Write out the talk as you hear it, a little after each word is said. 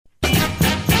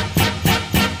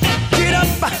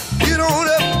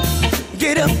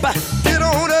up. Get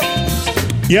on up.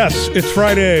 Yes, it's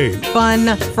Friday.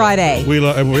 Fun Friday. We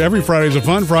every Friday's a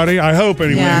fun Friday. I hope,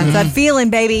 anyway. Yeah, it's that feeling,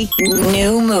 baby.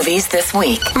 New movies this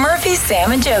week. Murphy,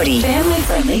 Sam, and Jody.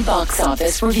 Family-friendly box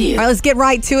office review. All right, let's get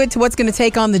right to it, to what's going to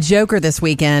take on the Joker this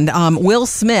weekend. Will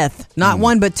Smith, not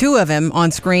one but two of him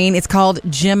on screen. It's called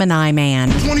Gemini Man.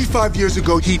 25 years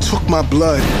ago, he took my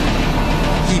blood.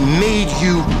 He made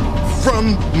you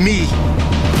from me.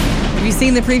 Have you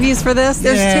seen the previews for this?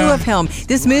 There's two of him.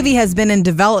 This movie has been in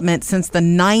development since the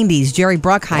 90s. Jerry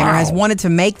Bruckheimer has wanted to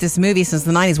make this movie since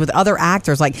the 90s with other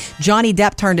actors. Like Johnny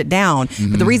Depp turned it down.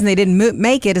 But the reason they didn't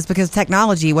make it is because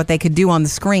technology, what they could do on the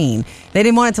screen. They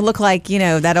didn't want it to look like,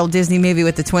 that old Disney movie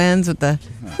with the twins with the...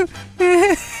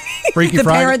 Freaky the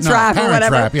Friday? Parent Trap or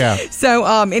whatever. Trap, yeah. So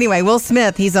anyway, Will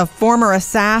Smith, he's a former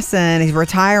assassin. He's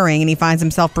retiring and he finds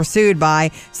himself pursued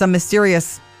by some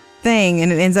mysterious thing,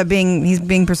 and it ends up he's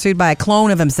being pursued by a clone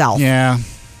of himself. Yeah.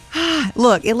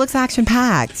 Look, it looks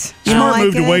action-packed. You Smart don't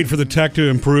move like to it? wait for the tech to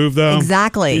improve, though.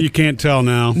 Exactly. You can't tell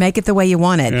now. Make it the way you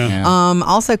want it. Yeah.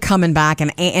 Also coming back in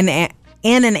an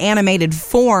animated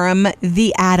form,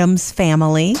 The Addams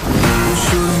Family.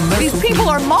 These people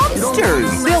are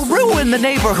monsters. They'll ruin the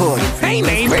neighborhood. Hey,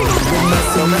 neighbor.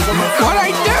 What'd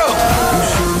I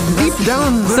do? Deep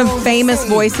down, Some famous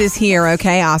voices here,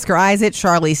 okay? Oscar Isaac,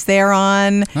 Charlize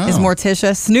Theron is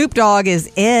Morticia. Snoop Dogg is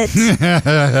It.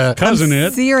 Cousin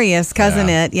It. Serious Cousin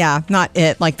It. Yeah, not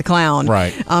It, like the clown.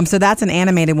 Right. So that's an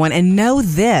animated one. And know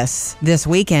this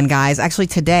weekend, guys, actually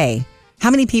today, how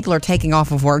many people are taking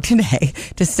off of work today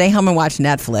to stay home and watch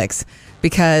Netflix?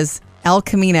 Because El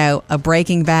Camino, a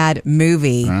Breaking Bad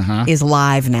movie, is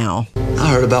live now. I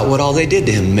heard about what all they did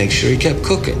to him to make sure he kept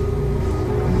cooking.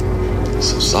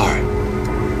 So sorry.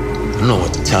 I don't know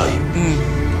what to tell you.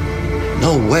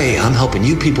 No way I'm helping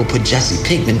you people put Jesse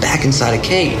Pinkman back inside a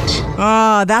cage.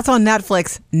 Oh, that's on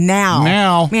Netflix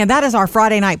now. Man, that is our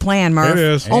Friday night plan, Murph. It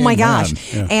is. Oh, my Amen.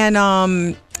 gosh. Yeah.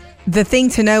 And the thing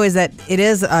to know is that it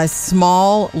is a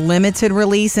small, limited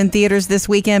release in theaters this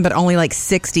weekend, but only like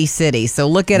 60 cities. So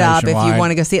look it up if you Nationwide. want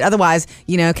to go see it. Otherwise,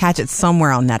 catch it somewhere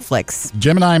on Netflix.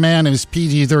 Gemini Man is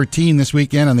PG-13 this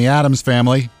weekend on The Addams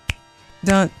Family.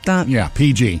 Dun, dun. Yeah,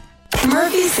 PG.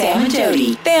 Murphy, Sam, and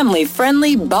Jody.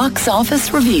 Family-friendly box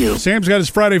office review. Sam's got his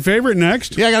Friday favorite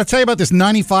next. Yeah, I got to tell you about this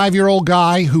 95-year-old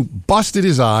guy who busted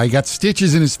his eye, got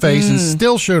stitches in his face, and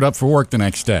still showed up for work the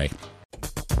next day.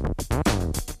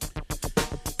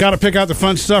 Got to pick out the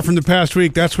fun stuff from the past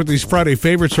week. That's what these Friday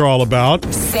favorites are all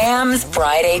about. Sam's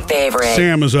Friday favorite.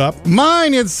 Sam is up.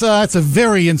 Mine, it's a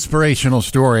very inspirational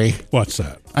story. What's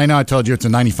that? I know I told you it's a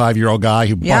 95-year-old guy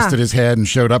who Yeah. busted his head and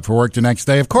showed up for work the next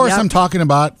day. Of course, Yep. I'm talking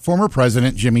about former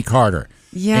President Jimmy Carter.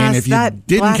 Yes, and if you that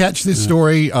didn't black- catch this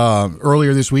story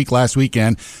earlier this week, last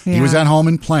weekend, he was Yeah. at home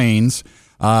in Plains,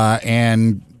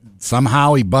 and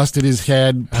somehow he busted his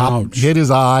head, hit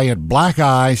his eye, had black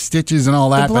eye, stitches and all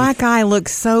that. The black eye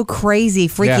looks so crazy,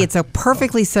 freaky. Yeah. It's a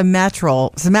perfectly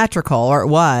symmetrical, or it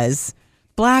was.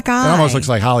 Black eye. It almost looks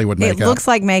like Hollywood makeup. It looks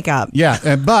like makeup.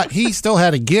 Yeah, but he still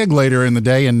had a gig later in the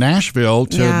day in Nashville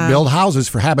to Yeah. build houses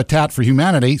for Habitat for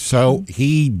Humanity, so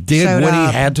he did Showed what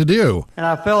up. he had to do. And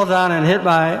I fell down and hit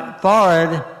my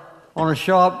forehead on a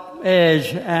sharp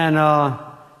edge and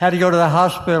had to go to the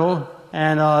hospital.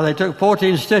 And they took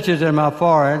 14 stitches in my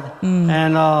forehead.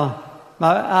 And my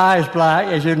eye is black,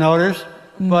 as you noticed.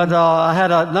 But I had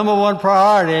a number one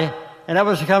priority, and that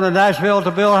was to come to Nashville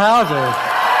to build houses.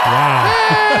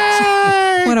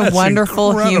 What a That's wonderful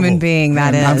incredible. human being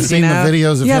that is. I've seen you know? the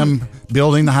videos of Yeah. him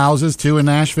building the houses too in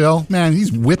Nashville. Man,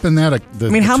 he's whipping that. I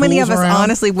mean, how many of us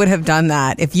honestly would have done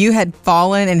that if you had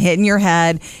fallen and hit in your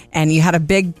head and you had a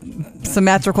big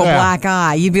symmetrical Yeah. black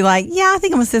eye? You'd be like, "Yeah, I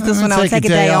think I'm gonna sit this one out. take Take a a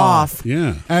day day off."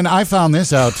 Yeah. And I found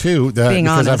this out too Being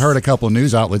because I've honest. heard a couple of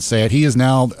news outlets say it. He is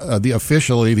now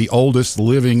officially the oldest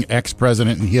living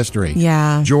ex-president in history.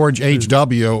 Yeah. George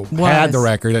H.W. had the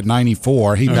record at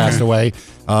 94. He passed away.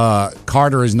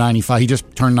 Carter is 95. He just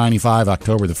turned 95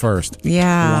 October the 1st.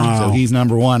 Yeah, Wow. So he's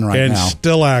number one right And now.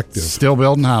 still active. Still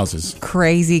building houses.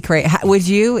 crazy. Would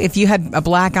you, if you had a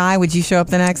black eye, would you show up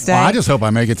the next day? Well, I just hope I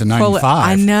make it to 95.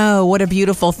 I know. What a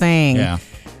beautiful thing. Yeah.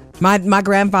 My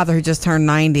grandfather, who just turned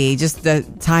 90, just the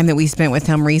time that we spent with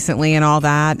him recently and all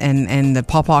that, and the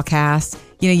Pawpaw cast,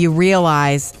 you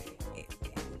realize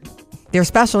they're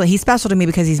special. He's special to me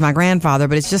because he's my grandfather,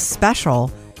 but it's just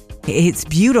special. It's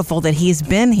beautiful that he's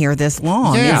been here this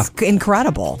long. Yeah. It's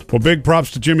incredible. Well, big props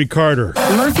to Jimmy Carter.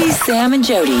 Murphy, Sam, and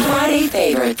Jody. Friday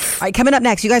favorites. All right, coming up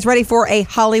next, you guys ready for a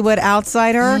Hollywood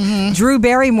outsider? Drew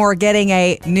Barrymore getting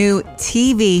a new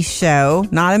TV show.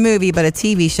 Not a movie, but a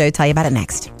TV show. Tell you about it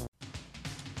next.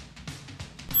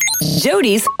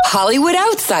 Jody's Hollywood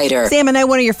Outsider. Sam, I know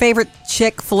one of your favorite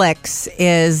chick flicks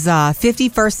is 50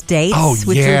 First Dates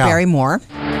with Drew Barrymore.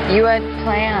 You had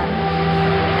plans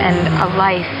and a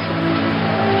life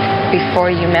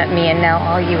before you met me, and now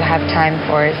all you have time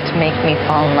for is to make me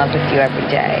fall in love with you every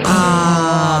day.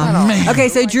 Okay,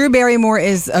 so Drew Barrymore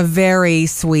is a very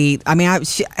sweet. I mean,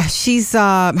 she's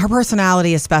her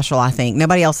personality is special. I think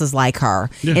nobody else is like her,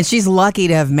 and she's lucky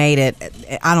to have made it.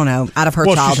 I don't know, out of her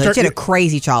childhood. She had a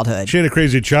crazy childhood. She had a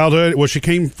crazy childhood. Well, she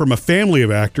came from a family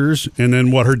of actors, and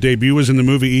then her debut was in the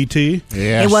movie E.T.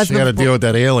 Yeah, she had to deal with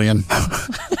that alien.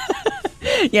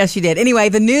 Yes, she did. Anyway,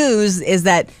 the news is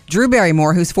that Drew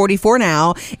Barrymore, who's 44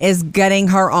 now, is getting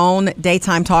her own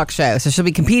daytime talk show. So she'll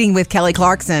be competing with Kelly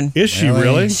Clarkson. Is she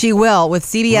really? She will, with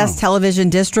CBS television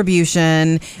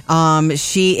distribution.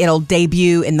 It'll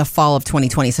debut in the fall of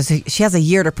 2020. So she has a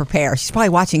year to prepare. She's probably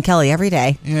watching Kelly every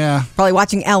day. Yeah. Probably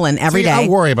watching Ellen every day. I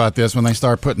worry about this when they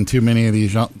start putting too many of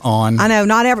these on. I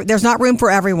know. There's not room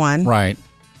for everyone. Right.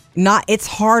 It's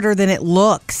harder than it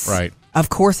looks. Right. Of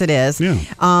course it is. Yeah.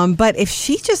 But if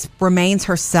she just remains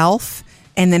herself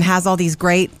and then has all these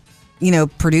great,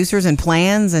 producers and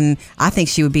plans, and I think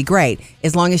she would be great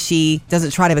as long as she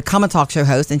doesn't try to become a talk show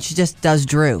host and she just does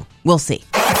Drew. We'll see.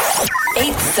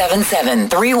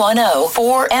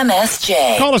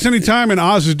 877-310-4MSJ. Call us anytime, and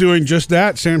Oz is doing just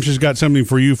that. Sam, she's got something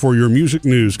for you for your music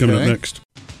news coming up next.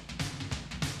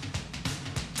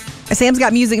 Sam's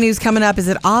got music news coming up. Is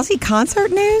it Ozzy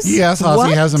concert news? Yes,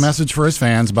 Ozzy has a message for his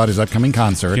fans about his upcoming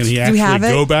concerts. Can he actually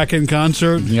go back in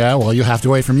concert? Yeah, well, you have to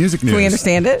wait for music news. Can we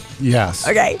understand it? Yes.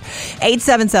 Okay.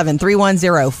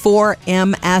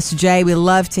 877-310-4MSJ. We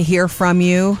love to hear from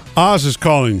you. Oz is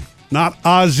calling. Not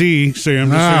Ozzy, Sam.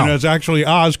 No. It's actually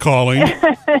Oz calling.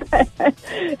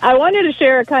 I wanted to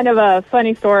share kind of a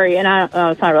funny story, and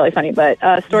it's not really funny, but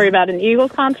a story about an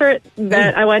Eagles concert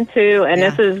that I went to, and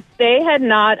they had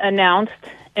not announced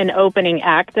an opening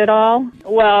act at all.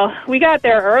 Well, we got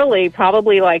there early,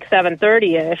 probably like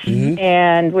 7:30-ish,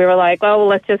 and we were like, well,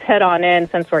 let's just head on in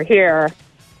since we're here.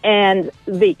 And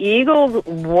the Eagles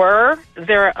were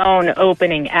their own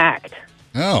opening act.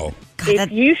 Oh.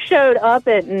 If you showed up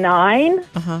at 9,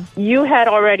 you had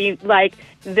already,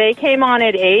 they came on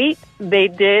at 8, they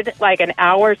did an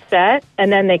hour set,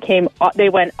 and then they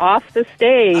went off the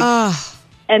stage,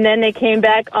 and then they came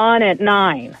back on at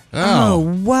 9. Oh,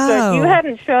 wow. So if you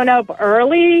hadn't shown up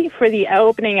early for the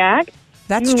opening act,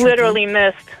 you literally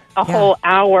missed a whole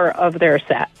hour of their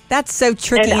set. That's so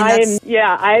tricky. And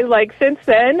since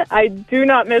then, I do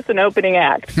not miss an opening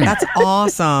act. That's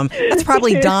awesome. That's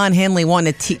probably Don Henley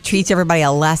wanting to teach everybody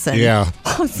a lesson. Yeah.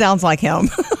 Sounds like him.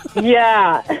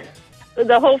 Yeah.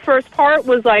 The whole first part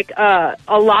was a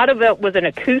lot of it was an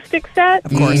acoustic set.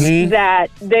 Of course. That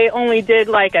they only did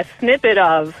a snippet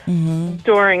of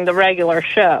during the regular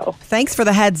show. Thanks for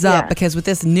the heads up, because with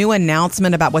this new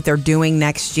announcement about what they're doing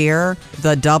next year,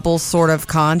 the double sort of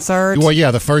concert. Well, yeah,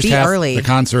 the first half of early. the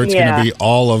concert's going to be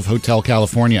all of Hotel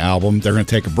California album. They're going to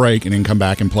take a break and then come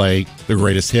back and play the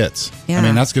greatest hits. Yeah. I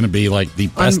mean, that's going to be the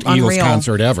best Eagles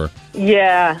concert ever.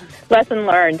 Yeah, lesson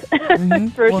learned,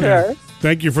 for sure.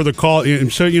 Thank you for the call.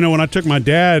 And so, when I took my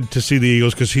dad to see the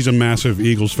Eagles, because he's a massive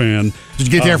Eagles fan. Did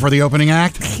you get there for the opening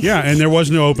act? Yeah, and there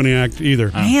was no opening act either.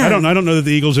 Man. I don't know that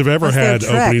the Eagles have ever had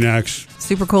opening acts.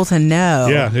 Super cool to know.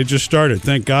 Yeah, they just started.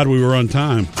 Thank God we were on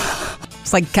time.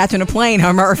 It's like catching a plane,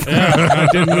 huh, Murph? Yeah, I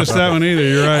didn't miss that one either.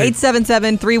 You're right.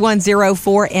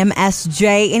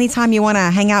 877-310-4MSJ. Anytime you want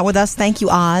to hang out with us, thank you,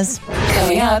 Oz.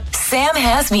 Coming up, Sam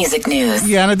has music news.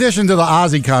 Yeah, in addition to the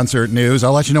Ozzy concert news,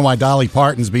 I'll let you know why Dolly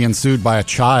Parton's being sued by a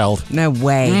child. No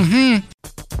way.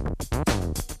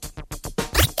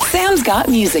 Sam's got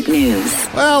music news.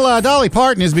 Well, Dolly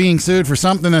Parton is being sued for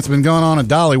something that's been going on in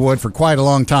Dollywood for quite a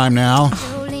long time now.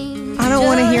 I don't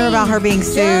want to hear about her being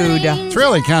sued. It's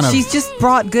really kind of... She's just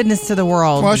brought goodness to the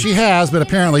world. Well, she has, but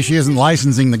apparently she isn't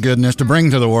licensing the goodness to bring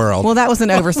to the world. Well, that was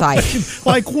an oversight.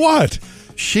 Like what?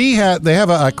 They have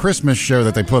a Christmas show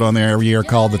that they put on there every year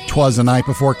called the 'Twas the Night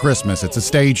Before Christmas. It's a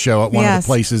stage show at one of the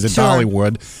places at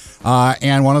Dollywood.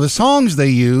 And one of the songs they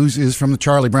use is from the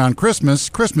Charlie Brown Christmas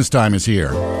Time is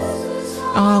Here.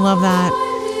 Oh, I love that.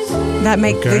 That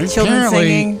make the children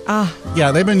singing.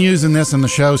 Yeah, they've been using this in the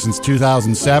show since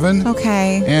 2007.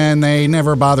 Okay. And they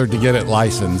never bothered to get it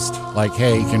licensed. Like,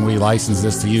 hey, can we license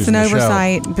this to use in the show? It's an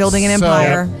oversight, building an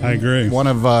empire. Yep, I agree. One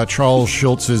of Charles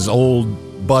Schultz's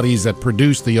old buddies that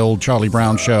produced the old Charlie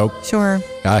Brown show. Sure.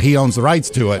 He owns the rights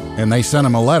to it. And they sent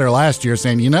him a letter last year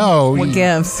saying, what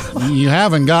gives? You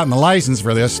haven't gotten the license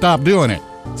for this. Stop doing it.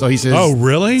 So he says... Oh,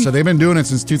 really? So they've been doing it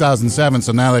since 2007.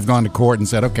 So now they've gone to court and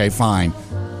said, okay, fine.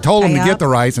 told them to Pay get up? the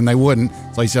rights, and they wouldn't.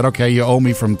 So he said, okay, you owe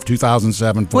me from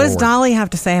 2007 forward. What does Dolly have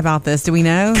to say about this? Do we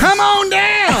know? Come on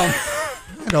down!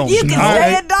 I don't You can know.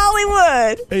 say it, Dolly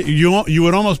would. You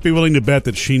would almost be willing to bet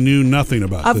that she knew nothing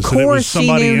about Of this. And it was course she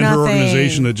somebody knew in her nothing.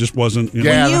 organization that just wasn't. You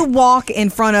know, Yeah. When you walk in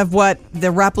front of what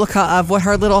the replica of what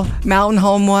her little mountain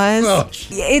home was, Oh.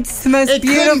 it's the most It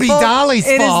beautiful. couldn't be Dolly's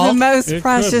It is fault. the most It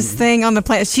precious couldn't. thing on the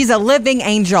planet. She's a living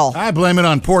angel. I blame it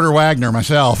on Porter Wagner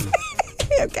myself.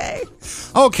 Okay.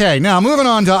 Okay, now moving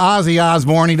on to Ozzy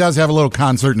Osbourne. He does have a little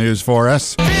concert news for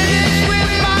us.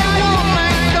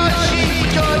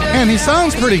 And he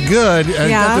sounds pretty good.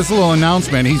 Got this little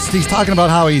announcement. He's talking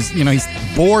about how he's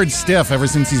bored stiff ever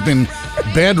since he's been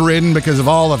bedridden because of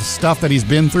all the stuff that he's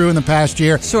been through in the past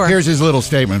year. Sure. Here's his little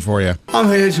statement for you. I'm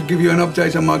here to give you an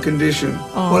update on my condition.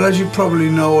 Well, as you probably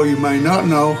know or you may not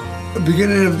know, at the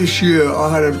beginning of this year,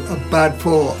 I had a bad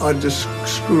fall. I just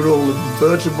screwed all the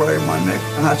vertebrae in my neck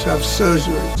and had to have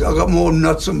surgery. I got more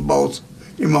nuts and bolts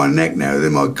in my neck now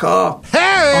than my car. Hey!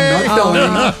 I'm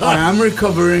not dying. I am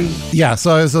recovering. Yeah,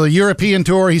 so the European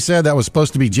tour, he said that was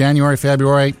supposed to be January,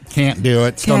 February. Can't do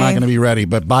it. Still not Okay. going to be ready.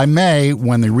 But by May,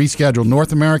 when the rescheduled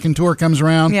North American tour comes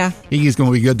around, he's going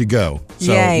to be good to go.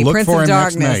 So Yay, look Prince for of him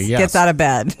Darkness next May. Yes. gets out of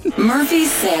bed. Murphy,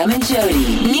 Sam, and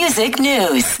Jody. Music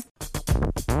news.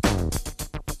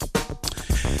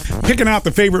 Picking out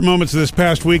the favorite moments of this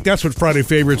past week. That's what Friday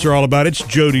Favorites are all about. It's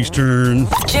Jody's turn.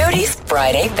 Jody's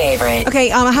Friday favorite.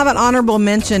 Okay, I have an honorable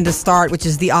mention to start, which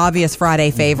is the obvious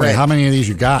Friday favorite. Wait, how many of these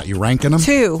you got? You ranking them?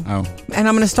 2. Oh. And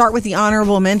I'm going to start with the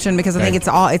honorable mention because I think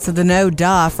it's the no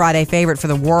duh Friday favorite for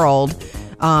the world,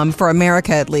 for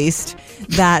America at least.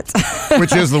 That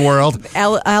Which is the world.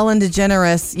 Ellen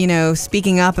DeGeneres,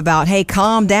 speaking up about, hey,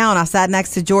 calm down. I sat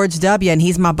next to George W. and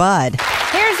he's my bud.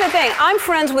 Here's the thing. I'm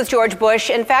friends with George Bush.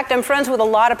 In fact, I'm friends with a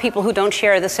lot of people who don't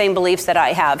share the same beliefs that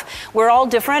I have. We're all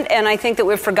different, and I think that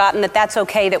we've forgotten that that's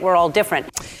okay, that we're all different.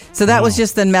 So that was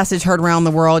just the message heard around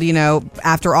the world,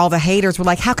 after all the haters were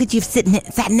like, how could you have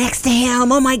sat next to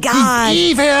him? Oh, my God.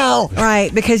 He's evil. Right,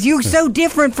 because you're so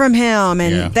different from him.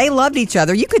 And they loved each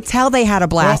other. You could tell they had a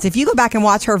blast. If you go back and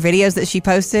watch her videos that she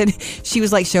posted, she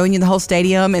was like showing you the whole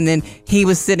stadium, and then he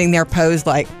was sitting there posed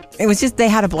like, it was just, they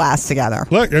had a blast together.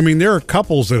 Look, I mean, there are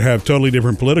couples that have totally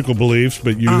different political beliefs,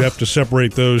 but you have to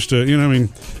separate those to,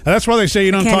 that's why they say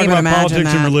you don't talk about politics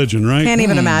and religion, right? Can't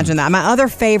even imagine that. My other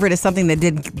favorite is something that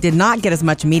did not get as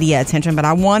much media attention, but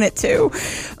I want it to.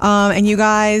 And you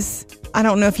guys, I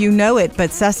don't know if you know it,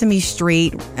 but Sesame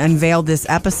Street unveiled this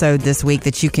episode this week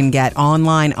that you can get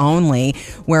online only,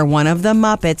 where one of the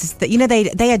Muppets,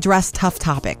 they address tough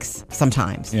topics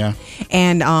sometimes. Yeah.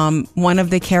 And one of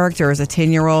the characters, a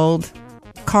 10-year-old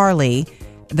Carly,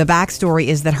 the backstory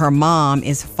is that her mom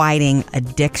is fighting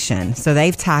addiction. So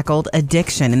they've tackled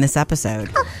addiction in this episode.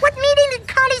 What meeting did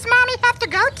Carly's mommy have to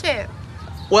go to?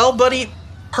 Well, buddy,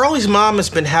 Carly's mom has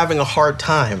been having a hard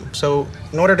time, so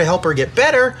in order to help her get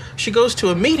better, she goes to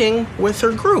a meeting with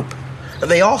her group.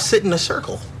 They all sit in a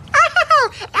circle.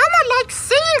 Oh, Elmo likes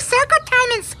singing circle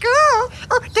time in school.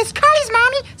 Oh, does Carly's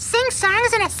mommy sing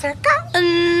songs in a circle?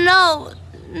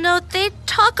 No, they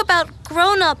talk about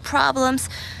grown-up problems.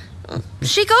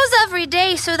 She goes every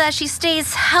day so that she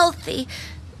stays healthy.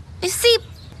 You see,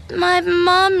 my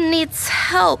mom needs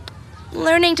help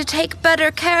learning to take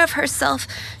better care of herself,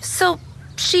 so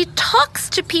she talks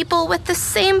to people with the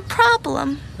same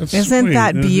problem. Isn't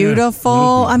that beautiful?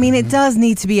 I mean, it does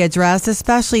need to be addressed,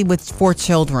 especially for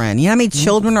children. You know how many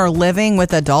children are living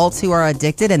with adults who are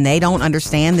addicted and they don't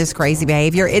understand this crazy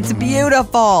behavior? It's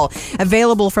beautiful.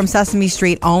 Available from Sesame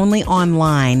Street only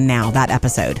online now, that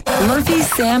episode. Murphy,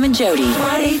 Sam, and Jody.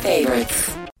 Friday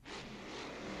favorites.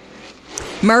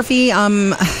 Murphy,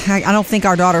 I don't think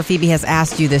our daughter Phoebe has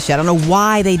asked you this yet. I don't know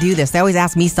why they do this. They always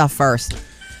ask me stuff first.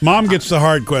 Mom gets the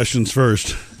hard questions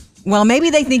first. Well, maybe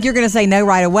they think you're going to say no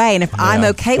right away, and if I'm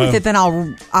okay with it, then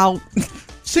I'll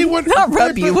see what not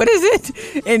rub you. What is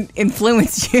it?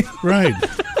 Influence you. Right.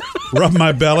 Rub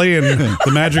my belly and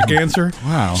the magic answer.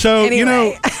 Wow. So,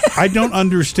 Anyway. I don't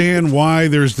understand why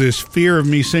there's this fear of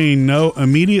me saying no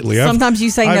immediately. Sometimes you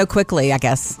say no quickly, I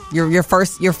guess. Your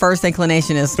first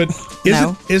inclination is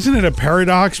no. Isn't it a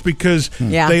paradox? Because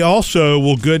they also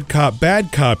will good cop,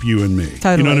 bad cop you and me.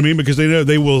 Totally. You know what I mean? Because they know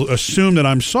they will assume that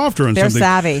I'm softer on They're something.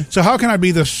 savvy. So how can I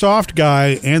be the soft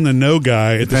guy and the no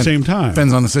guy at the same time?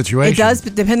 Depends on the situation. It does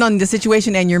depend on the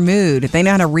situation and your mood. They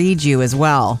know how to read you as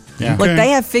well. Yeah. Look, Okay. they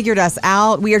have figured us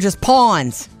out. We are just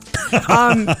pawns.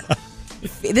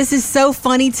 This is so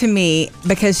funny to me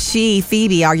because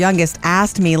Phoebe, our youngest,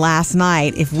 asked me last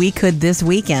night if we could this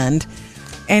weekend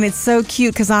And it's so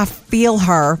cute because I feel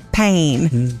her pain.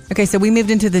 Mm-hmm. Okay, so we moved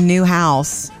into the new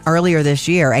house earlier this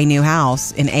year, a new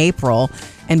house in April.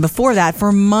 And before that,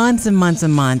 for months and months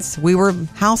and months, we were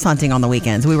house hunting on the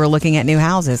weekends. We were looking at new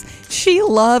houses. She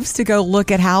loves to go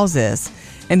look at houses.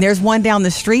 And there's one down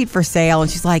the street for sale. And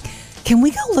she's like, can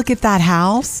we go look at that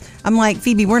house? I'm like,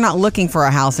 Phoebe, we're not looking for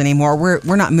a house anymore.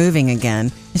 We're not moving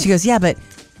again. And she goes, yeah, but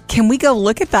can we go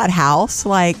look at that house?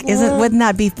 Like, wouldn't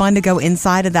that be fun to go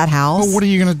inside of that house? Well, what are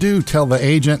you going to do? Tell the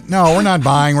agent, no, we're not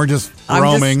buying. We're just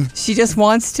roaming. She just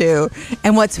wants to.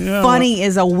 And what's funny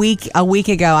is a week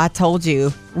ago, I told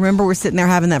you, remember we're sitting there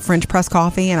having that French press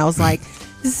coffee, and I was like,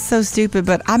 this is so stupid,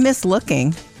 but I miss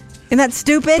looking. Isn't that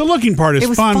stupid? The looking part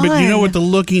is fun, but you know what the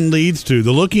looking leads to?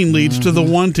 The looking leads to the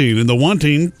wanting, and the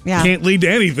wanting can't lead to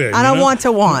anything. I don't want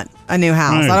to want a new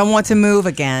house. Right. I don't want to move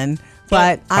again.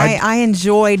 But I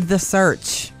enjoyed the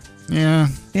search. Yeah.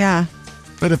 Yeah.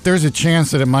 But if there's a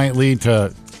chance that it might lead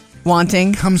to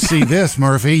wanting, come see this,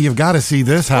 Murphy. You've got to see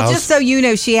this house. Well, just so you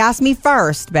know, she asked me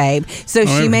first, babe. So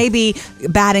she may be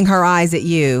batting her eyes at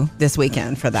you this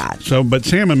weekend for that. So, but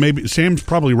Sam's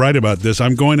probably right about this.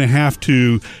 I'm going to have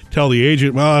to tell the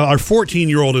agent, well, our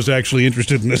 14-year-old is actually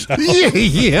interested in this house.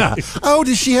 Yeah. Oh,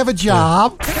 does she have a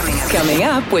job? Coming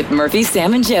up with Murphy,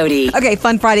 Sam, and Jody. Okay,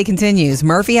 Fun Friday continues.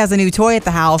 Murphy has a new toy at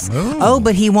the house. Oh,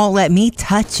 but he won't let me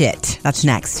touch it. That's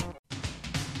next.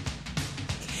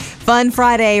 Fun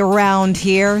Friday around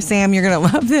here. Sam, you're going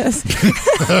to love this.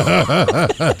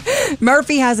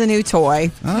 Murphy has a new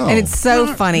toy, and it's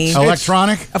so funny.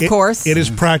 Electronic? Of course. It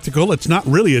is practical. It's not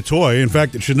really a toy. In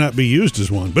fact, it should not be used as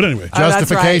one. But anyway.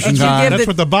 Justification time. That's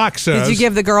what the box says. Did you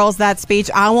give the girls that speech?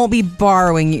 I won't be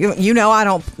borrowing you. You know I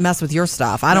don't mess with your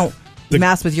stuff. I don't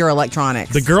mess with your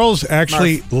electronics. The girls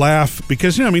actually laugh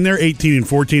because, they're 18 and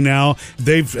 14 now.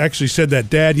 They've actually said that,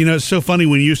 Dad, it's so funny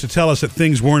when you used to tell us that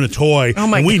things weren't a toy. Oh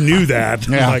my and we knew that.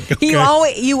 Yeah. Like, okay.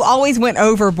 You always went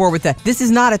overboard with that. This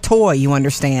is not a toy, you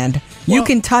understand. You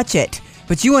can touch it.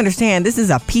 But you understand, this is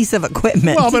a piece of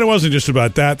equipment. Well, but it wasn't just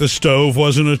about that. The stove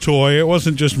wasn't a toy. It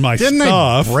wasn't just my stuff. Didn't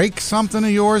they break something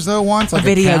of yours, though, once? Like a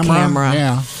video camera.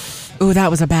 Yeah. Ooh,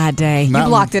 that was a bad day. You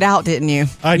blocked it out, didn't you?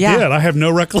 I did. I have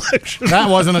no recollection.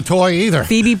 That wasn't a toy either.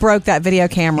 Phoebe broke that video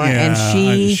camera, and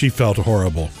she felt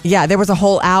horrible. Yeah, there was a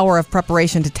whole hour of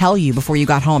preparation to tell you before you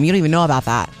got home. You don't even know about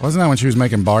that. Wasn't that when she was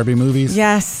making Barbie movies?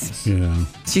 Yes. Yeah.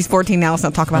 She's 14 now. Let's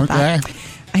not talk about that.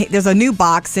 There's a new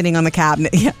box sitting on the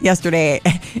cabinet yesterday,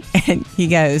 and he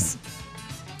goes,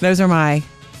 "Those are my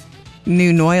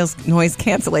new noise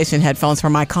cancellation headphones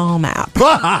from my Calm app."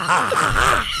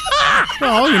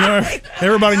 Well,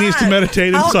 everybody needs to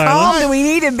meditate in silence. How calm do we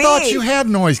need to be? I thought you had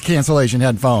noise cancellation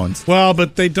headphones. Well,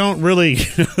 but they don't really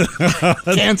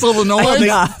cancel the noise.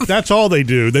 That's all they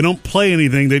do. They don't play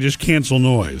anything. They just cancel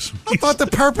noise. I thought the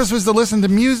purpose was to listen to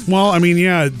music. Well,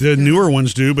 the newer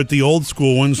ones do, but the old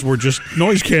school ones were just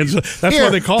noise cancel. That's why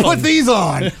they call them. Put these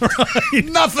on. Right.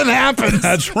 Nothing happens.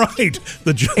 That's right.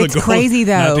 It's crazy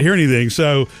though. Not to hear anything.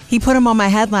 So he put them on my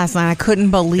head last night. I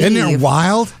couldn't believe. Isn't it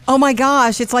wild? Oh my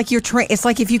gosh! It's like it's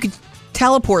like if you could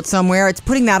teleport somewhere. It's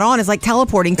putting that on. It's like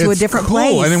teleporting to a different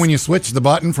place. And then when you switch the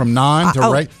button from non to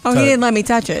right. Oh, he didn't let me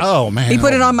touch it. Oh man! He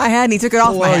put it on my head and he took it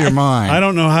off my head. Blow your mind. I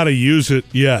don't know how to use it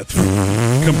yet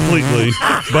completely,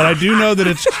 but I do know that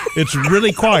it's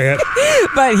really quiet.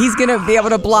 But he's going to be able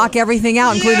to block everything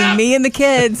out, including me and the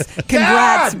kids.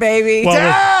 Congrats, baby.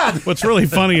 Well, what's really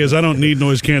funny is I don't need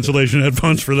noise cancellation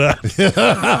headphones for that.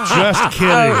 Just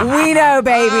kidding. Oh, we know,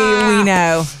 baby. We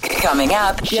know. Coming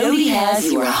up, Jody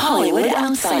has your Hollywood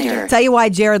Outsider. Tell you why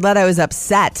Jared Leto is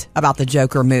upset about the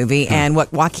Joker movie and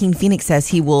what Joaquin Phoenix says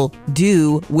he will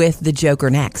do with the Joker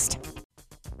next.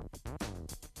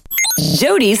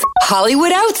 Jody's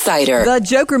Hollywood Outsider. The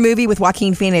Joker movie with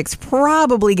Joaquin Phoenix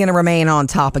probably going to remain on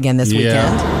top again this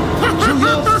weekend.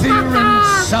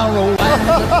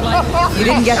 You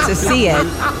didn't get to see it.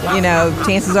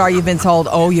 Chances are you've been told,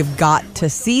 you've got to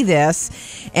see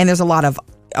this. And there's a lot of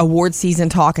award season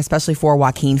talk, especially for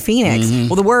Joaquin Phoenix. Mm-hmm.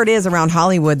 Well, the word is around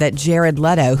Hollywood that Jared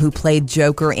Leto, who played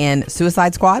Joker in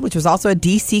Suicide Squad, which was also a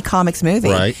DC Comics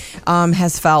movie,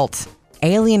 has felt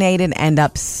alienated and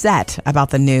upset about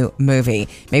the new movie.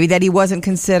 Maybe that he wasn't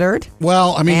considered.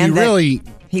 Well,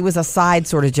 he was a side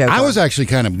sort of Joker. I was actually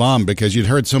kind of bummed because you'd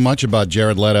heard so much about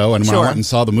Jared Leto, and when I went and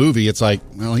saw the movie, it's like,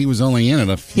 well, he was only in it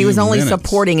a few He was only minutes.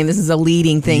 Supporting, and this is a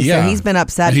leading thing, so he's been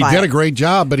upset by it. He did a great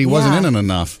job, but he wasn't in it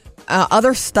enough.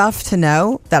 Other stuff to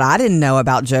know that I didn't know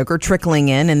about Joker trickling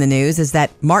in the news is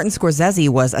that Martin Scorsese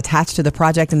was attached to the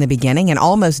project in the beginning and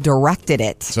almost directed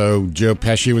it. So Joe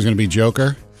Pesci was going to be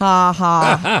Joker? Ha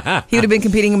ha. He would have been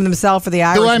competing with himself for the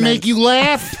Irishman. Do I make you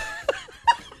laugh?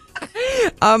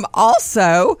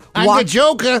 Also, I'm the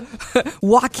Joker.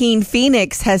 Joaquin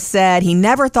Phoenix has said he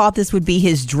never thought this would be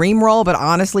his dream role, but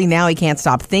honestly, now he can't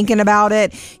stop thinking about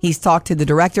it. He's talked to the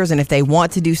directors, and if they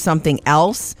want to do something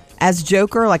else as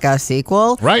Joker, like a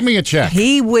sequel, write me a check.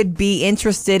 He would be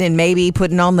interested in maybe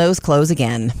putting on those clothes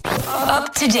again.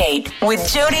 Up to date with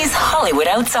Jody's Hollywood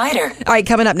Outsider. All right,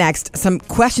 coming up next, some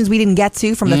questions we didn't get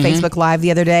to from the Facebook Live the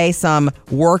other day, some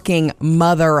working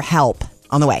mother help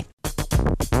on the way.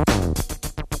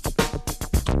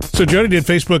 So Jody did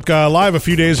Facebook Live a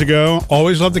few days ago.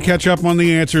 Always love to catch up on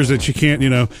the answers that you can't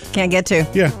get to.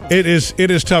 Yeah, it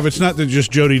is tough. It's not that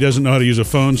just Jody doesn't know how to use a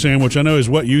phone, Sam, which I know is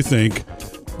what you think.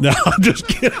 No, I'm just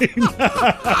kidding.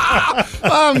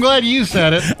 I'm glad you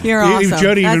said it. You're awesome.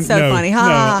 Jody That's so funny.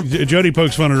 No, Jody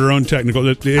pokes fun at her own technical.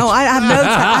 I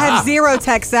have zero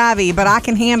tech savvy, but I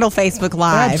can handle Facebook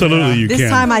Live. Absolutely, you can.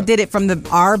 This time I did it from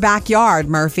our backyard,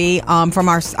 Murphy. I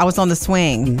was on the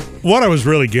swing. What I was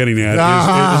really getting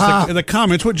at is the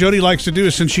comments. What Jody likes to do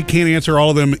is, since she can't answer all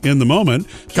of them in the moment,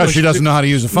 because she doesn't know how to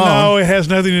use a phone. No, it has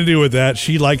nothing to do with that.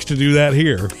 She likes to do that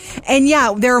here. And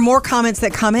yeah, there are more comments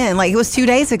that come in. Like it was 2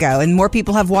 days ago, and more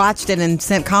people have watched it and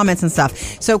sent comments and stuff.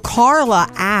 So Carla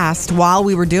asked while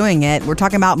we were doing it, we're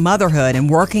talking about motherhood and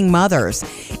working mothers.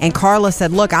 And Carla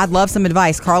said, look, I'd love some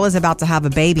advice. Carla's about to have a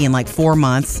baby in like 4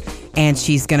 months, and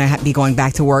she's going to be going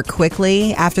back to work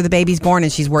quickly after the baby's born,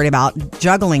 and she's worried about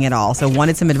juggling it all. So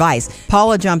wanted some advice.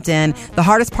 Paula jumped in. The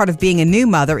hardest part of being a new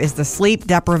mother is the sleep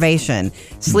deprivation.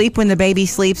 Sleep when the baby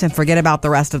sleeps and forget about the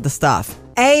rest of the stuff.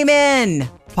 Amen,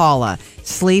 Paula.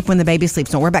 Sleep when the baby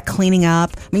sleeps. Don't worry about cleaning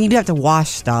up. I mean, you do have to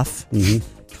wash stuff,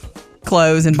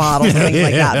 clothes and bottles and things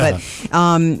like that.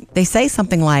 But they say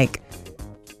something like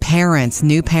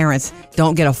new parents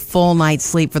don't get a full night's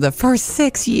sleep for the first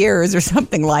 6 years or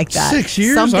something like that. 6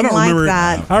 years? Something I don't like remember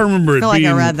that. I remember it being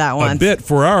I read that once. A bit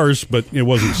for ours, but it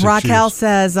wasn't 6 Raquel years.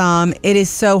 says, it is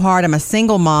so hard. I'm a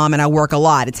single mom and I work a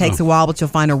lot. It takes a while, but you'll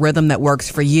find a rhythm that works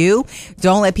for you.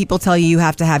 Don't let people tell you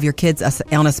have to have your kids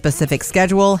on a specific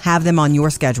schedule. Have them on your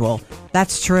schedule.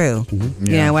 That's true. Mm-hmm.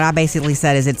 Yeah. You know, what I basically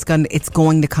said is it's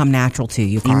going to come natural to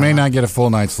you, Carla. You may not get a full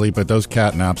night's sleep, but those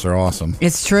cat naps are awesome.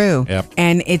 It's true. Yep.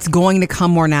 And it's going to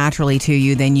come more naturally to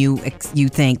you than you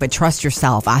think, but trust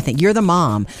yourself. I think you're the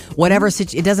mom.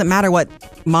 It doesn't matter what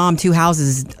mom 2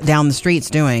 houses down the street's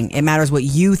doing. It matters what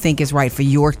you think is right for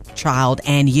your child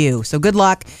and you. So good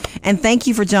luck. And thank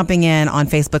you for jumping in on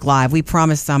Facebook Live. We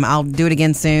promise I'll do it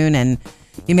again soon, and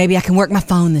maybe I can work my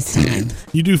phone this time.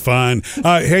 You do fine.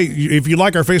 Hey, if you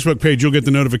like our Facebook page, you'll get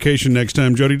the notification next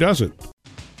time Jody does it.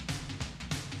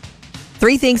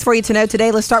 3 things for you to know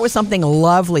today. Let's start with something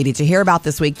lovely. Did you hear about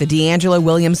this week? The DeAngelo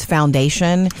Williams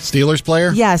Foundation. Steelers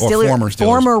player? Yeah, former Steelers.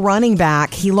 Former running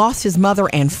back. He lost his mother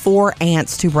and 4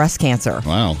 aunts to breast cancer.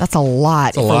 Wow. That's a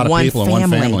lot for lot of one people family. in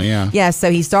one family, yeah. Yeah, so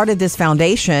he started this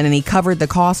foundation, and he covered the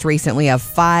cost recently of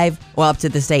up to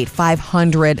this date,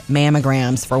 500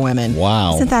 mammograms for women.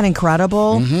 Wow. Isn't that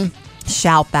incredible? Mm-hmm.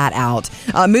 Shout that out.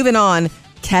 Moving on.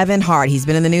 Kevin Hart. He's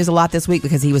been in the news a lot this week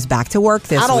because he was back to work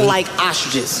this week. I don't like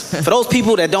ostriches. For those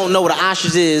people that don't know what an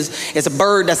ostrich is, it's a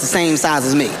bird that's the same size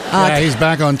as me. He's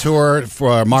back on tour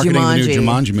for marketing the new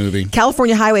Jumanji movie.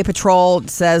 California Highway Patrol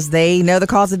says they know the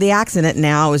cause of the accident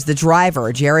now. It was the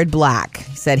driver, Jared Black.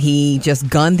 He said he just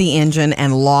gunned the engine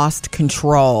and lost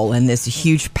control in this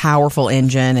huge, powerful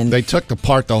engine. And they took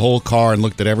apart the whole car and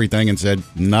looked at everything and said,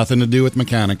 nothing to do with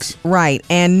mechanics. Right.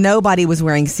 And nobody was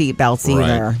wearing seatbelts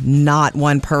either. Right. Not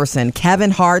one person. Kevin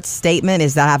Hart's statement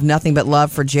is that I have nothing but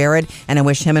love for Jared, and I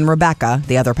wish him and Rebecca,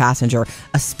 the other passenger,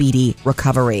 a speedy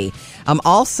recovery.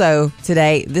 Also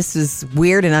today, this is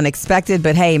weird and unexpected,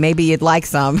 but hey, maybe you'd like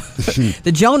some.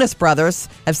 The Jonas Brothers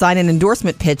have signed an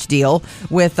endorsement pitch deal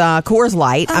with Coors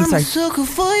Light.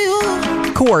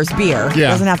 Coors beer. Yeah.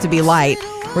 Doesn't have to be light.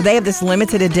 Where they have this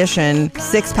limited edition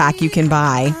 6-pack you can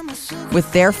buy with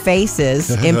their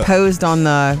faces imposed on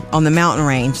the mountain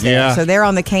range there. Yeah. So they're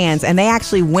on the cans, and they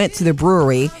actually went to the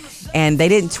brewery, and they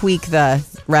didn't tweak the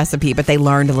recipe, but they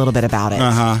learned a little bit about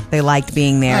it. They liked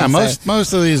being there. Yeah,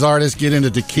 most of these artists get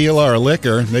into tequila or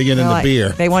liquor. They get into beer.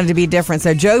 They wanted to be different.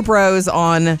 So Joe Bros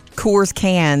on Coors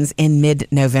cans in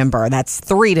mid-November. That's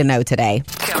 3 to know today.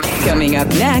 Coming up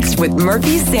next with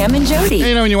Murphy, Sam, and Jody.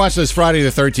 You know, when you watch those Friday the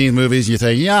 13th movies, you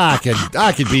think, yeah,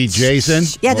 I could be Jason.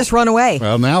 Yeah, just run away.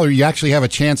 Well, now you actually have a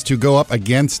chance to go up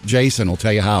against Jason. We'll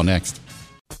tell you how next.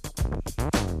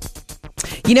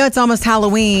 You know, it's almost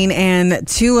Halloween, and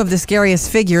 2 of the scariest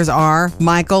figures are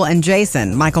Michael and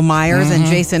Jason. Michael Myers and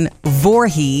Jason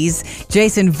Voorhees.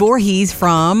 Jason Voorhees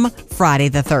from Friday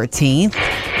the 13th.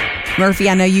 Murphy,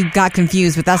 I know you got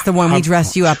confused, but that's the one we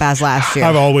dressed you up as last year.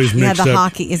 I've always mixed up. up.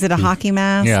 Hockey. Is it a hockey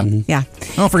mask? Yeah. Yeah.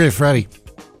 Don't forget Freddy.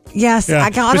 Yes, Yeah. I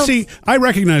But see, I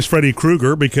recognize Freddy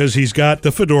Krueger because he's got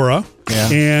the fedora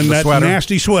and The that sweater.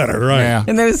 nasty sweater, right? Yeah.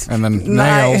 And there's and then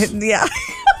nails. Yeah.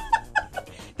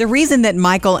 The reason that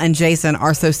Michael and Jason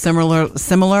are so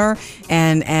similar,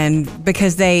 and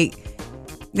because they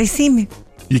seem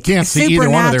You can't see either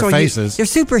one of their supernatural. faces. They're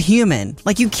superhuman.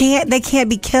 Like they can't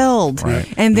be killed.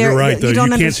 Right. And they're You're right, though. You don't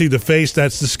can't see the face.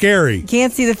 That's the scary.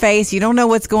 can't see the face. You don't know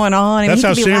what's going on. That's you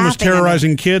how could be Sam was laughing at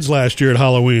terrorizing kids last year at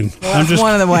Halloween. Well, that's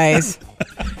one of the ways.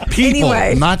 People,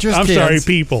 Anyway. not just I'm kids. sorry,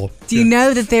 people. Do you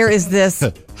know that there is this?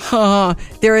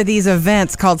 There are these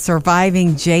events called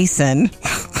Surviving Jason.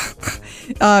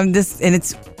 And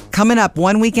it's coming up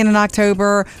one weekend in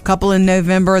October, a couple in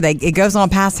November. It goes on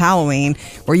past Halloween,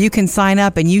 where you can sign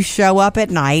up and you show up at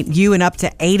night, you and up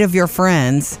to 8 of your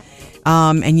friends,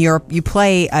 and you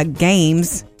play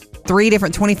games. 3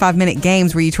 different 25-minute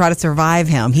games where you try to survive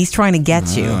him. He's trying to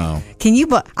get you. Can you?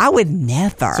 I would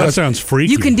never. That sounds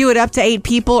freaky. You can do it up to 8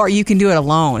 people, or you can do it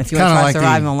alone if you want to try to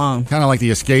survive him alone. Kind of like the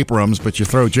escape rooms, but you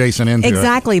throw Jason into it.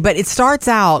 Exactly, but it starts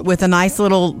out with a nice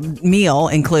little meal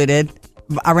included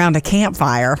around a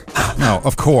campfire. No,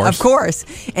 of course. Of course.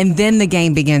 And then the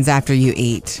game begins after you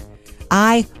eat.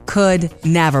 I could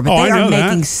never, but they I are know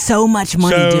making that. so much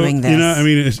money doing this. You know, I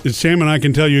mean, Sam and I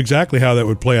can tell you exactly how that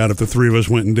would play out if the 3 of us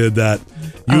went and did that.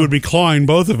 You would be clawing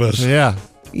both of us. Yeah.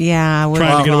 Yeah, I would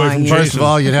Trying to get away from Jason. First of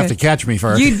all, you'd have to catch me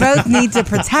first. You'd both need to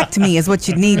protect me, is what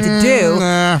you'd need to do.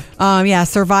 Yeah,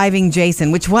 Surviving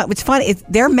Jason. Which fun?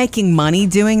 They're making money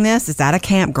doing this. It's at a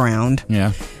campground.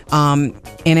 Yeah.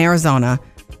 In Arizona.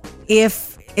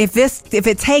 If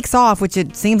it takes off, which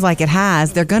it seems like it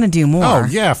has, they're going to do more. Oh,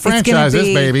 yeah, franchise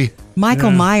this baby.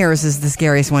 Michael Myers is the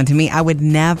scariest one to me. I would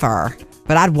never,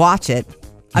 but I'd watch it.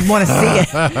 I'd want to see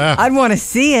it. I'd want to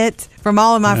see it from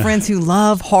all of my friends who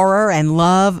love horror and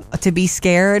love to be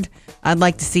scared. I'd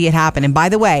like to see it happen. And by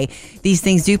the way, these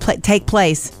things do take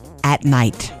place at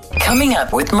night. Coming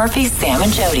up with Murphy, Sam,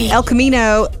 and Jody. El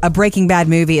Camino, a Breaking Bad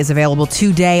movie, is available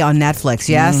today on Netflix,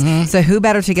 yes? Mm-hmm. So who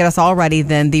better to get us all ready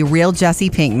than the real Jesse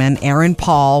Pinkman, Aaron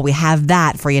Paul? We have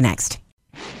that for you next.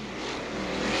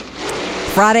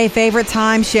 Friday favorite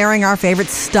time, sharing our favorite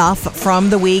stuff from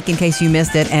the week in case you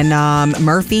missed it. And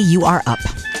Murphy, you are up.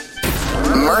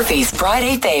 Murphy's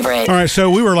Friday favorite. All right, so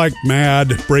we were like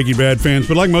mad Breaking Bad fans,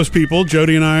 but like most people,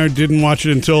 Jody and I didn't watch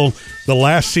it until the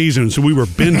last season, so we were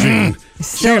binging.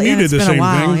 Sam, you did the same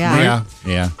thing, yeah. right?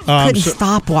 Yeah. Couldn't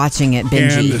stop watching it,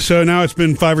 binging. And so now it's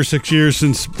been 5 or 6 years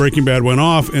since Breaking Bad went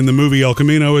off, and the movie El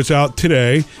Camino is out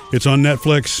today. It's on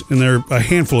Netflix, and there are a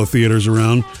handful of theaters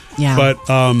around. Yeah. But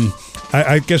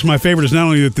I guess my favorite is not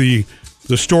only that the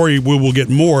story we will get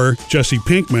more Jesse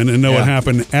Pinkman and know what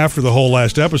happened after the whole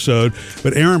last episode,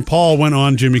 but Aaron Paul went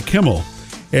on Jimmy Kimmel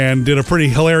and did a pretty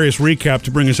hilarious recap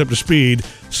to bring us up to speed.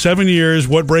 7 years,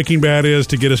 what Breaking Bad is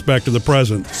to get us back to the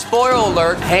present. Spoiler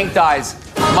alert, Hank dies,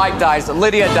 Mike dies,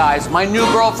 Lydia dies, my new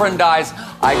girlfriend dies,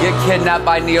 I get kidnapped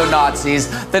by neo-Nazis,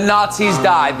 the Nazis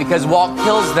die because Walt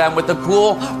kills them with a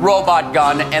cool robot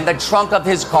gun and the trunk of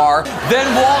his car,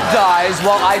 then Walt dies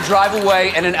while I drive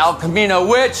away in an El Camino,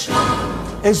 which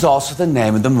is also the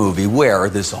name of the movie where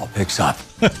this all picks up.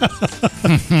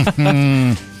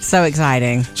 So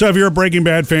exciting. So if you're a Breaking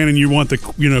Bad fan and you want the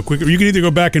quicker, you can either go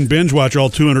back and binge watch all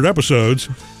 200 episodes,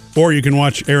 or you can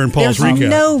watch Aaron Paul's There's recap.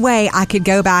 no way I could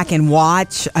go back and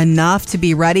watch enough to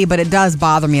be ready, but it does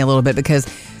bother me a little bit because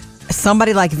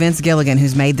somebody like Vince Gilligan,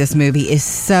 who's made this movie, is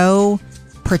so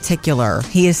particular.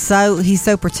 He's so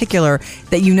particular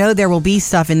that there will be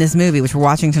stuff in this movie, which we're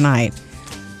watching tonight.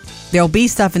 There'll be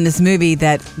stuff in this movie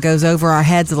that goes over our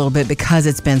heads a little bit because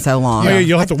it's been so long. Yeah,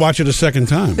 you'll have to watch it a second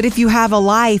time. But if you have a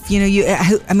life, who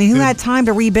had time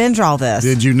to re-binge all this?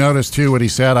 Did you notice, too, what he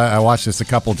said? I watched this a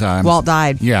couple times. Walt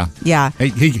died. Yeah. Yeah.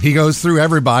 He goes through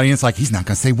everybody, and it's like, he's not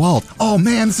going to say Walt. Oh,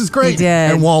 man, this is great. He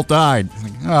did. And Walt died.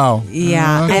 Like, oh.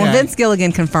 Yeah. Okay. And Vince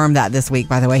Gilligan confirmed that this week,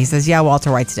 by the way. He says,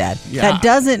 Walter White's dead. Yeah. That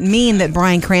doesn't mean that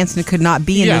Bryan Cranston could not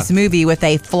be in this movie with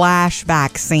a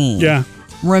flashback scene. Yeah.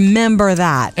 Remember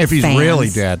that, if he's fans. really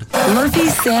dead. Murphy,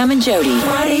 Sam, and Jody,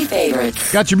 Friday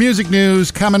favorites. Got your music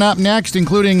news coming up next,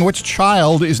 including which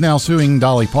child is now suing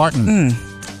Dolly Parton.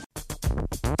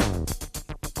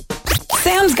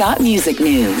 Sam's got music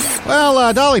news.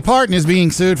 Well, Dolly Parton is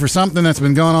being sued for something that's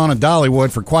been going on at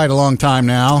Dollywood for quite a long time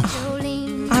now.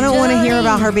 I don't want to hear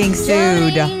about her being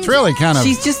sued. It's really kind of...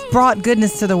 She's just brought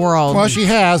goodness to the world. Well, she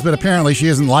has, but apparently she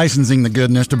isn't licensing the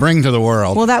goodness to bring to the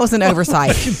world. Well, that was an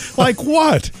oversight. Like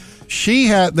what? They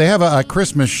have a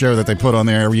Christmas show that they put on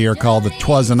there every year called the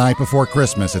 'Twas the Night Before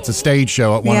Christmas. It's a stage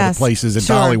show at one of the places at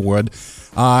Dollywood.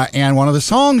 And one of the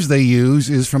songs they use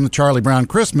is from the Charlie Brown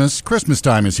Christmas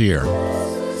Time Is Here.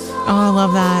 Oh, I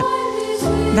love that.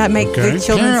 That make the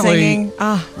children Apparently, singing.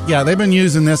 Yeah, they've been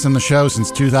using this in the show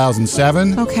since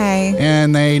 2007. Okay.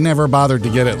 And they never bothered to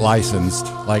get it licensed.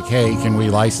 Like, hey, can we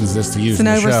license this to use in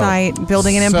the show? It's an oversight,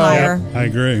 building an empire. I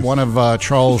agree. One of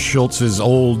Charles Schultz's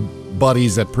old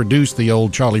buddies that produced the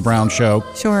old Charlie Brown show.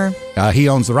 Sure. He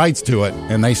owns the rights to it,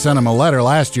 and they sent him a letter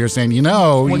last year saying,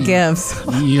 what gives?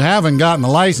 You haven't gotten the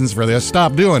license for this.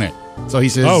 Stop doing it. So he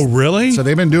says, oh, really? So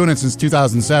they've been doing it since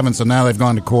 2007, so now they've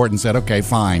gone to court and said, okay,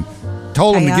 fine.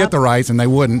 Told them to get the rights, and they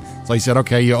wouldn't. So he said,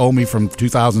 okay, you owe me from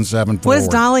 2007 forward. What does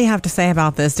Dolly have to say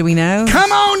about this? Do we know?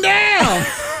 Come on down!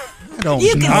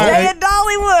 You can say it,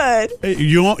 Dolly would.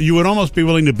 You would almost be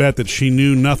willing to bet that she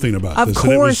knew nothing about Of this. course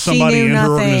and it was she somebody knew in her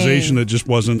nothing. organization that just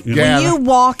wasn't. When you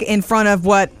walk in front of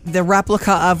what the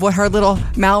replica of what her little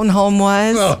mountain home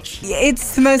was,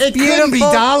 it's the most beautiful. Couldn't be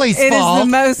Dolly's It fault. is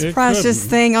the most It precious couldn't.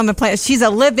 thing on the planet. She's a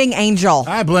living angel.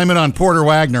 I blame it on Porter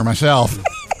Wagner myself.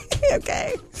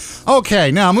 Okay.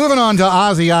 Okay, now moving on to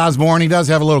Ozzy Osbourne. He does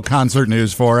have a little concert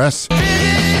news for us.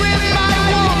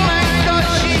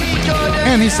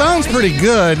 And he sounds pretty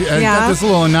good. Got this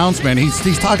little announcement.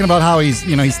 He's talking about how he's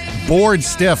bored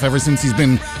stiff ever since he's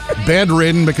been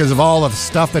bedridden because of all the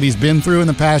stuff that he's been through in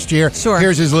the past year. Sure.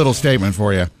 Here's his little statement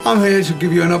for you. I'm here to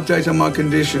give you an update on my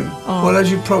condition. Well,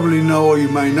 as you probably know or you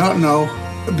may not know,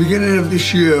 at the beginning of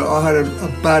this year, I had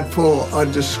a bad fall. I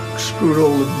just screwed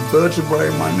all the vertebrae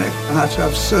in my neck and had to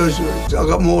have surgery. I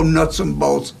got more nuts and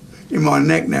bolts in my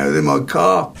neck now than my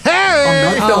car.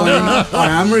 I'm not dying.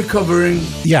 I am recovering.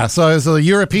 Yeah, so it's a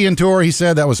European tour. He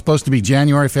said that was supposed to be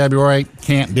January, February.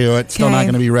 Can't do it. Still not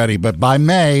going to be ready. But by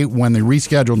May, when the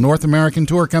rescheduled North American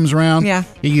tour comes around,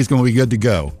 he's going to be good to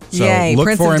go. So Yay, look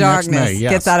Prince for of him Darkness next May.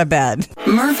 Yes. gets out of bed.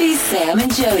 Murphy, Sam,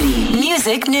 and Jody.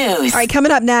 Music news. All right,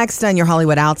 coming up next on your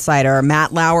Hollywood Outsider,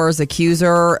 Matt Lauer's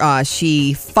accuser.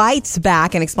 She fights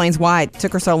back and explains why it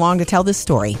took her so long to tell this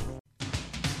story.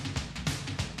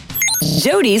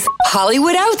 Jody's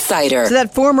Hollywood Outsider. So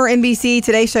that former NBC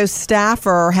Today Show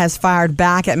staffer has fired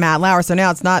back at Matt Lauer. So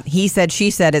now it's not he said, she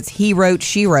said. It's he wrote,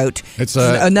 she wrote. It's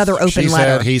another open she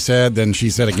letter. Said, he said, then she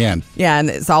said again. Yeah,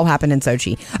 and it's all happened in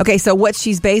Sochi. Okay, so what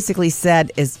she's basically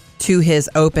said is to his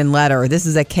open letter. This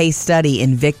is a case study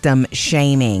in victim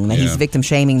shaming. That he's victim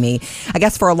shaming me. I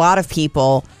guess for a lot of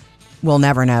people, we'll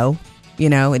never know.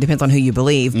 You know, it depends on who you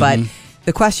believe. But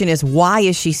the question is, why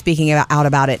is she speaking out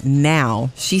about it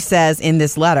now? She says in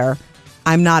this letter,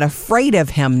 I'm not afraid of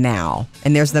him now.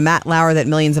 And there's the Matt Lauer that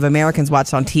millions of Americans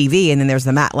watched on TV, and then there's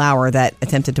the Matt Lauer that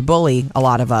attempted to bully a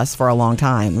lot of us for a long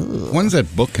time. Ugh. When's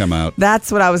that book come out?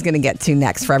 That's what I was going to get to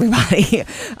next for everybody.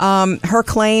 Her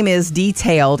claim is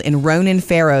detailed in Ronan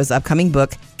Farrow's upcoming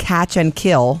book, Catch and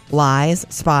Kill, Lies,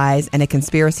 Spies, and a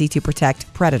Conspiracy to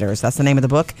Protect Predators. That's the name of the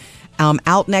book.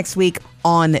 Out next week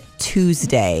on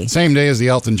Tuesday. Same day as the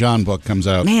Elton John book comes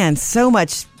out. Man, so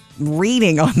much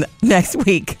reading on next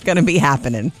week going to be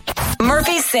happening.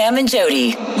 Murphy, Sam, and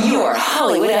Jody, your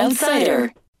Hollywood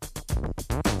Outsider.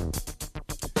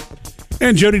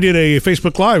 And Jody did a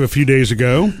Facebook Live a few days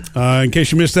ago. In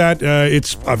case you missed that,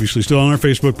 it's obviously still on our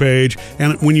Facebook page.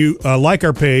 And when you like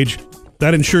our page,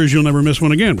 that ensures you'll never miss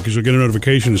one again because you'll get a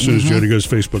notification as soon as Jody goes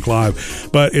Facebook Live.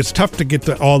 But it's tough to get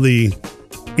to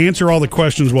answer all the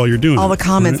questions while you're doing all the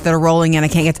comments that are rolling in. I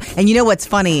can't get to. And you know what's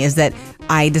funny is that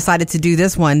I decided to do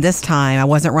this one this time. I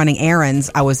wasn't running errands.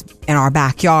 I was in our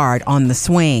backyard on the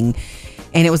swing.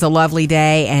 And it was a lovely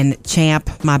day, and Champ,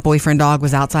 my boyfriend dog,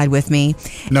 was outside with me.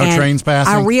 No trains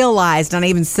passing? I realized, and I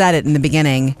even said it in the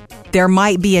beginning, there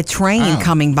might be a train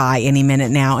coming by any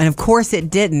minute now. And of course it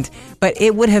didn't, but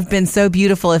it would have been so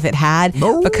beautiful if it had,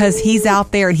 because he's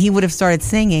out there and he would have started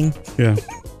singing. Yeah.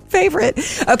 Favorite.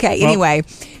 Okay, anyway,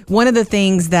 one of the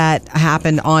things that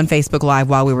happened on Facebook Live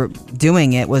while we were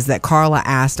doing it was that Carla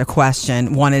asked a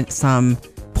question, wanted some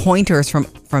pointers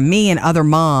from me and other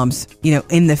moms,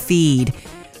 in the feed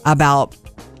about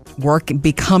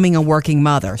becoming a working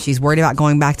mother. She's worried about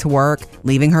going back to work,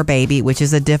 leaving her baby, which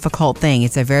is a difficult thing.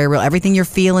 It's a very real, everything you're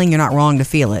feeling, you're not wrong to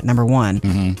feel it, number one.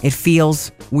 It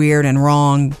feels weird and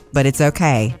wrong, but it's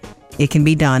okay. It can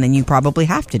be done, and you probably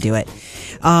have to do it.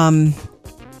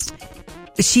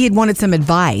 She had wanted some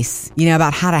advice,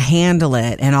 about how to handle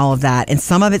it and all of that. And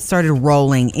some of it started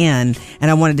rolling in,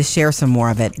 and I wanted to share some more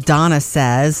of it. Donna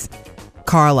says,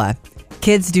 Carla,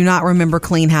 kids do not remember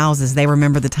clean houses. They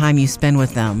remember the time you spend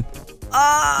with them.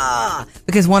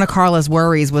 Because one of Carla's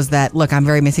worries was that, look, I'm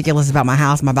very meticulous about my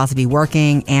house. I'm about to be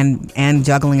working and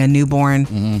juggling a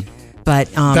newborn.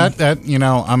 But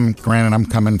I'm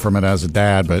coming from it as a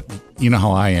dad, but you know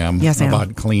how I am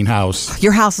about clean house.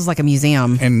 Your house is like a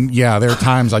museum. And there are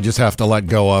times I just have to let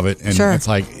go of it. And it's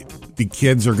like, the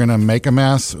kids are going to make a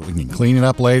mess. We can clean it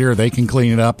up later. They can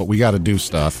clean it up, but we got to do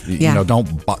stuff. You know,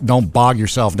 don't bog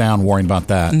yourself down worrying about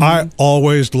that. I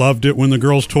always loved it when the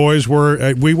girls' toys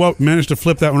were. We managed to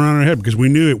flip that one on our head because we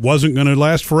knew it wasn't going to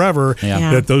last forever.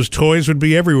 That those toys would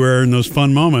be everywhere in those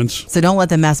fun moments. So don't let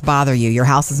the mess bother you. Your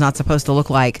house is not supposed to look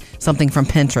like something from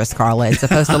Pinterest, Carla. It's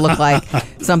supposed to look like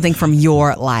something from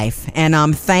your life.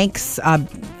 And thanks.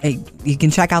 You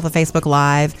can check out the Facebook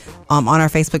Live on our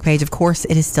Facebook page. Of course,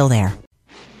 it is still there.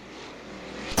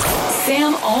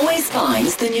 Sam always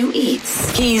finds the new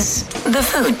eats. He's the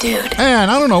food dude.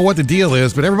 And I don't know what the deal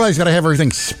is, but everybody's got to have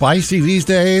everything spicy these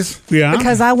days. Yeah.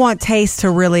 Because I want taste to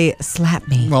really slap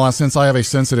me. Well, since I have a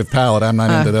sensitive palate, I'm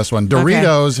not into this one.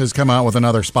 Doritos has come out with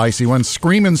another spicy one,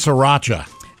 Screamin' Sriracha.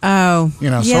 Oh. You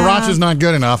know, Sriracha's not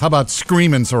good enough. How about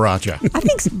Screamin' Sriracha? I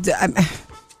think...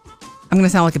 I'm going to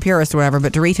sound like a purist or whatever,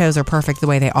 but Doritos are perfect the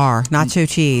way they are. Nacho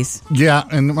cheese. Yeah,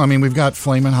 and I mean, we've got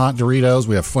Flamin' Hot Doritos.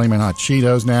 We have Flamin' Hot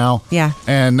Cheetos now. Yeah.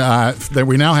 And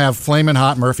we now have Flamin'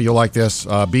 Hot, Murphy, you'll like this,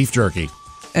 beef jerky.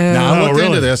 Now, I looked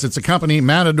into this. It's a company,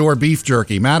 Matador Beef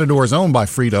Jerky. Matador is owned by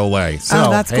Frito-Lay. So,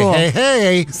 that's cool.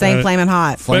 Hey. Same Flamin'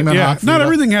 Hot. Flamin' Hot. Not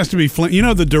everything has to be You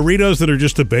know, the Doritos that are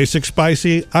just the basic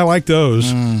spicy, I like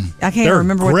those. I can't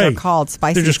remember what they're called.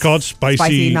 Spicy. They're just called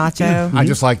spicy nacho. I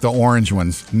just like the orange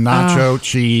ones. Nacho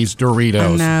cheese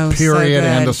Doritos. I know, Period. so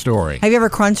End of story. Have you ever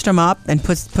crunched them up and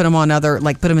put them on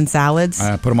put them in salads?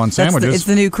 Put them on sandwiches. It's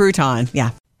the new crouton.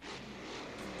 Yeah.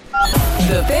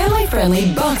 The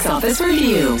family-friendly box office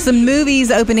review. Some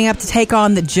movies opening up to take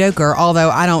on the Joker, although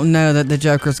I don't know that the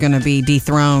Joker's going to be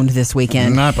dethroned this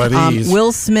weekend. Not by these.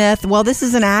 Will Smith, well, this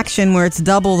is an action where it's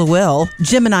double the will.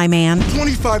 Gemini Man.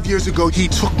 25 years ago, he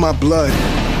took my blood.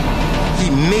 He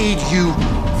made you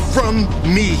from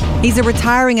me. He's a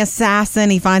retiring assassin.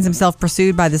 He finds himself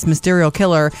pursued by this mysterious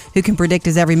killer who can predict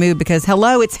his every move because,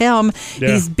 hello, it's him. Yeah.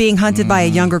 He's being hunted by a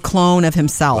younger clone of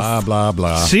himself. Blah, blah,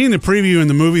 blah. Seeing the preview in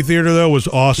the movie theater, though, was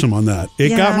awesome on that. It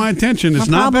got my attention. It's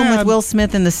not bad. My problem with Will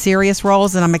Smith in the serious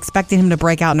roles, and I'm expecting him to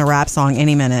break out in a rap song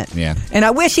any minute. Yeah. And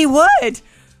I wish he would.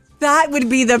 That would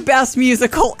be the best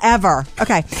musical ever.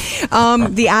 Okay.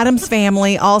 The Addams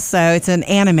Family, also, it's an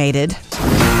animated.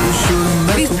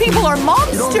 These people are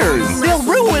monsters. They'll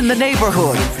ruin the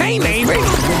neighborhood. Hey, neighbor.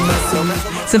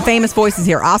 Some famous voices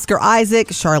here. Oscar Isaac,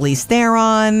 Charlize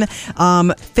Theron,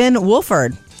 Finn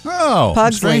Wolford. Oh,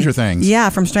 Pugsley. Stranger Things. Yeah,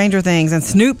 from Stranger Things. And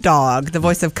Snoop Dogg, the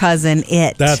voice of Cousin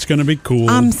It. That's going to be cool.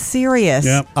 I'm serious.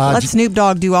 Yep. Let Snoop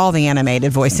Dogg do all the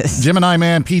animated voices. Gemini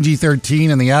Man,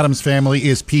 PG-13, and the Addams Family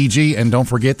is PG. And don't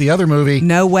forget the other movie.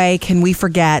 No way can we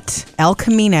forget El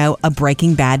Camino, a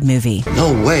Breaking Bad movie.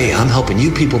 No way I'm helping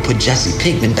you people put Jesse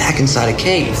Pinkman back inside a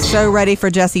cage. So ready for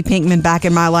Jesse Pinkman back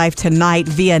in my life tonight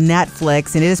via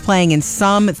Netflix. And it is playing in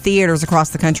some theaters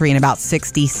across the country in about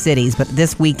 60 cities, but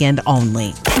this weekend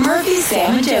only. Murphy,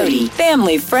 Sam, and Jody,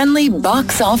 family-friendly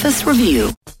box office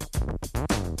review.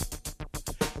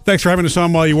 Thanks for having us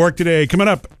on while you work today. Coming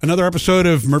up, another episode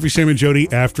of Murphy, Sam, and Jody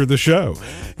after the show.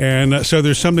 And so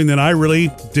there's something that I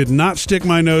really did not stick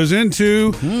my nose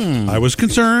into. I was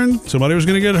concerned somebody was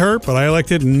going to get hurt, but I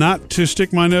elected not to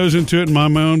stick my nose into it in my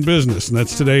own business. And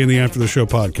that's today in the After the Show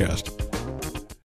podcast.